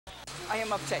I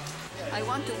am upset. I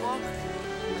want to walk.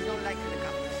 I don't like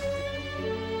helicopters.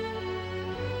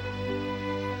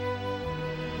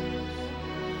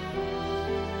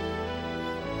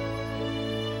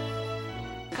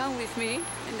 Come with me,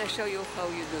 and I'll show you how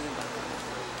you do the baklava.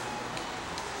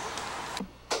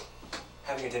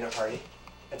 Having a dinner party.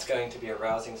 It's going to be a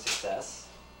rousing success.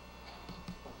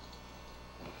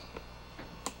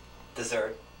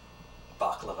 Dessert.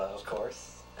 Baklava, of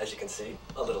course. As you can see,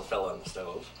 a little fell on the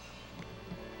stove.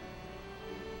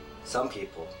 Some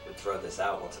people would throw this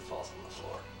out once it falls on the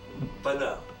floor. But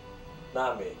no,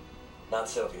 not me. Not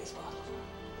Sylvia's baklava.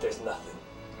 There's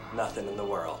nothing in the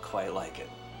world quite like it.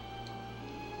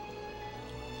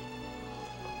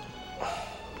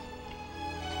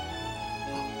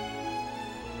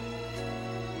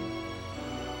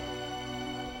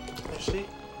 See,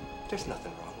 there's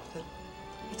nothing wrong with it.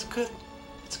 It's good.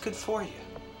 It's good for you.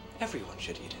 Everyone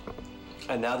should eat it.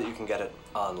 And now that you can get it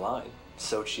online,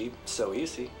 so cheap, so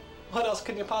easy, what else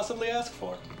can you possibly ask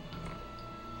for?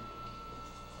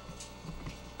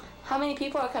 How many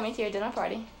people are coming to your dinner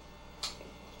party?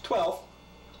 12.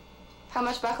 How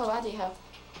much baklava do you have?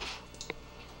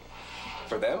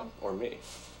 For them or me?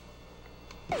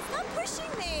 Stop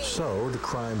pushing me! So, the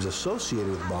crimes associated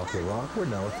with baklava were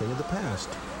now a thing of the past.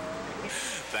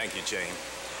 Thank you, Jane.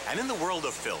 And in the world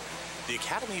of film, the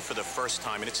Academy, for the first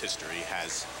time in its history,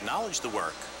 has acknowledged the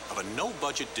work of a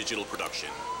no-budget digital production,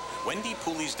 Wendy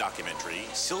Pooley's documentary,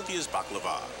 Sylvia's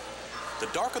Baklava. The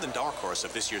darker-than-dark horse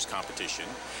of this year's competition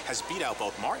has beat out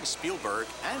both Martin Spielberg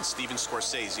and Steven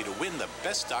Scorsese to win the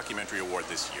Best Documentary Award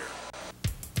this year.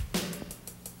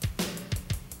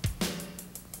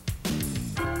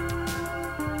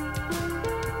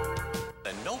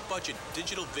 The no-budget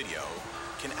digital video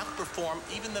can outperform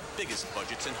even the biggest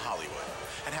budgets in Hollywood,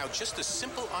 and how just a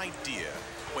simple idea,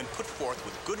 when put forth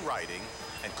with good writing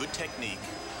and good technique,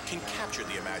 can capture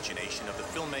the imagination of the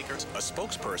filmmakers. A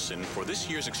spokesperson for this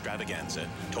year's extravaganza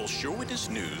told Sure Witness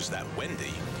News that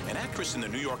Wendy, an actress in the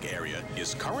New York area,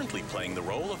 is currently playing the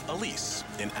role of Elise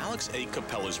in Alex A.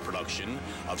 Capella's production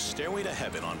of Stairway to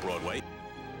Heaven on Broadway.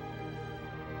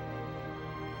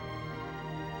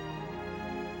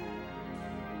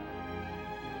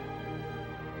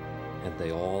 And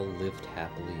they all lived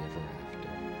happily ever after.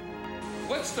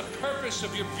 What's the purpose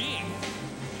of your being?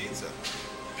 Pizza.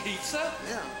 Pizza?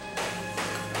 Yeah.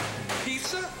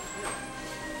 Pizza?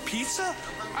 Pizza?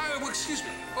 Well, excuse me.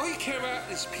 All you care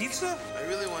about is pizza? I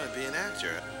really want to be an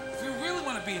actor. If you really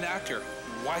want to be an actor,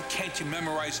 why can't you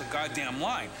memorize a goddamn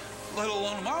line, let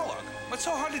alone a monologue? What's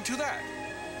so hard to do that?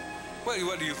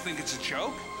 What do you think it's a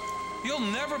joke? You'll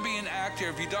never be an actor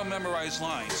if you don't memorize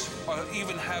lines or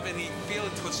even have any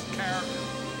feeling towards the character.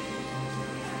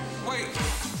 Wait,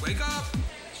 wake up.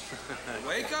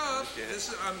 Wake up.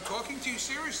 I'm talking to you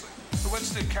seriously. So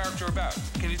what's the character about?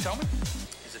 Can you tell me?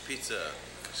 He's a pizza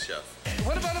chef.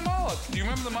 What about a monologue? Do you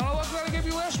remember the monologue that I gave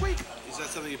you last week? Is that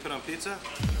something you put on pizza?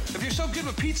 If you're so good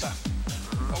with pizza,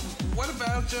 what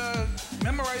about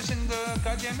memorizing the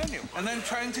goddamn menu and then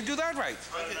trying to do that right?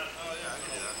 Oh, yeah, I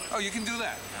can do that. Oh, you can do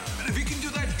that. And if you can do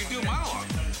that, you can do a monologue.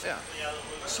 Yeah.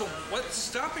 So what's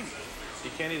stopping you?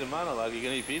 You can't eat a monologue, you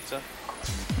can eat pizza.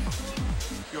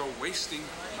 You're wasting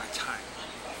my time.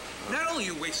 Not only are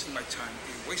you wasting my time,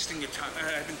 you're wasting your time.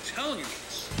 I've been telling you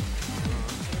this.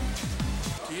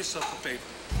 Do yourself a favor,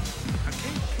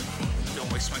 okay?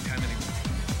 Don't waste my time anymore.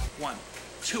 1,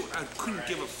 2, I couldn't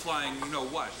give a flying you know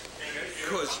what,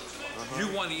 because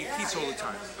you want to eat pizza all the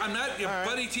time. I'm not your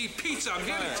buddy to eat pizza. I'm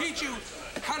here to teach you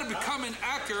how to become an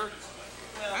actor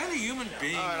and a human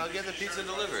being. All right, I'll get the pizza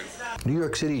delivered. New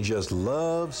York City just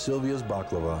loves Sylvia's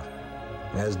baklava,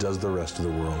 as does the rest of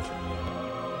the world.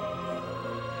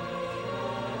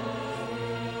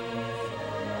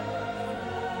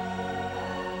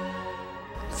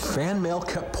 Fan mail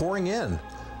kept pouring in.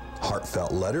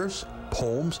 Heartfelt letters,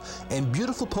 poems, and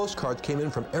beautiful postcards came in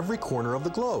from every corner of the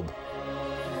globe.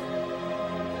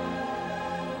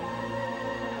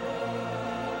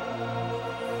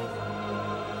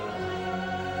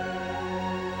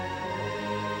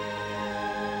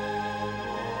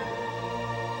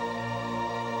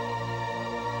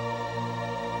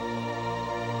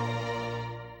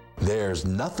 There's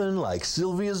nothing like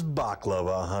Sylvia's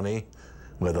baklava, honey,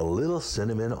 with a little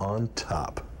cinnamon on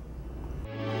top.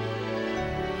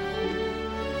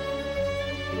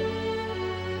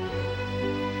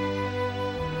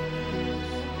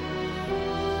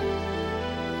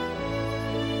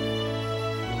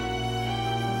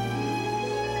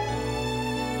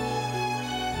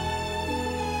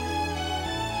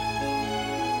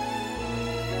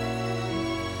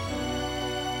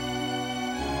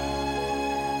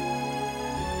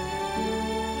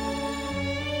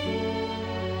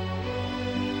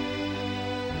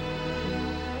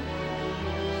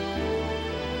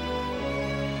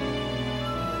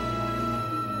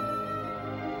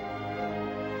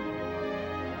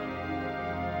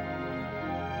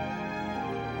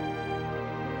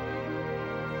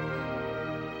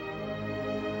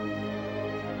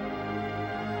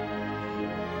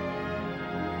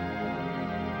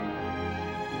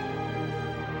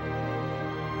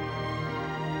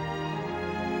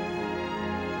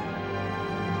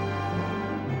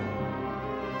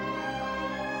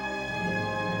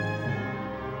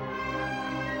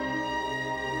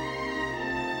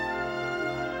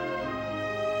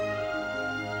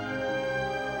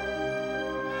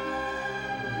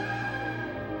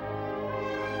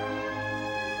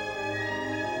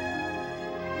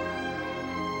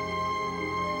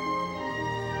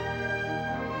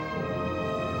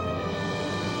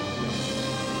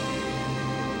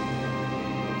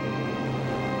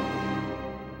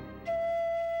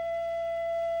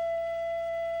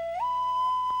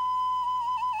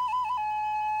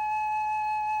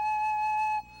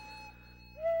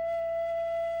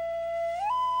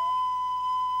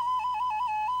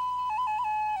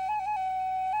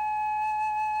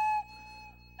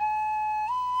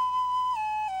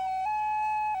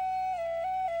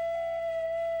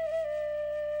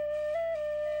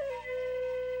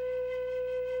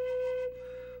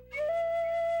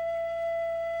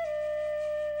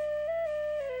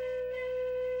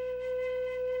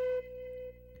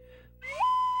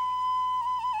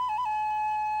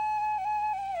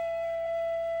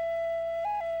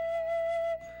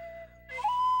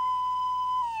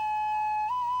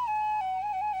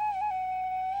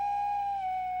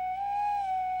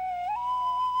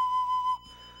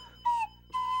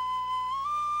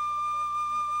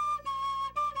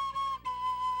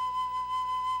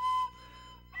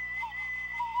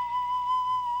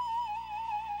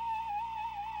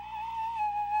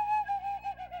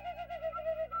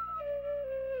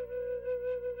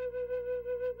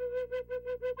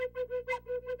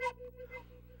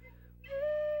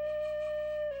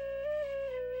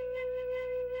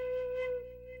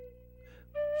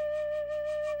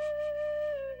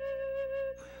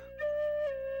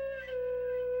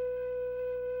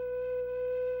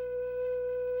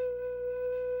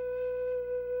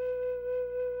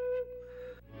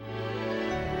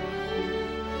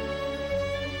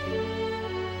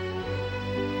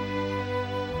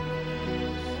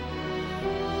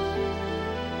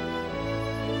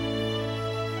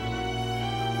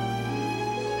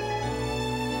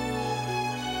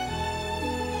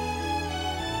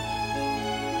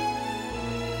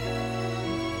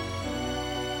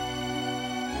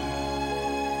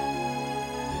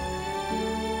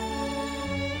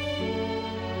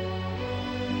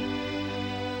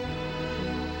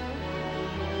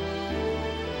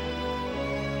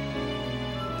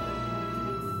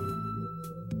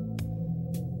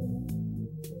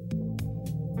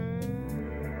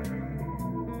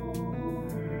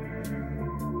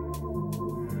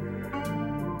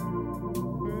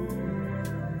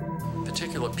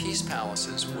 particular peace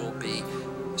palaces will be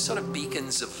sort of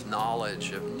beacons of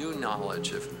knowledge,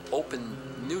 of open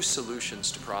new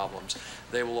solutions to problems.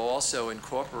 They will also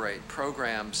incorporate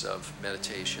programs of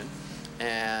meditation,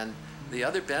 and the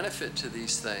other benefit to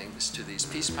these things, to these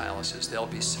peace palaces, they'll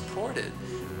be supported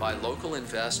by local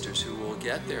investors who will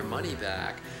get their money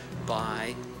back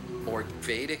by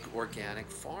Vedic organic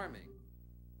farming.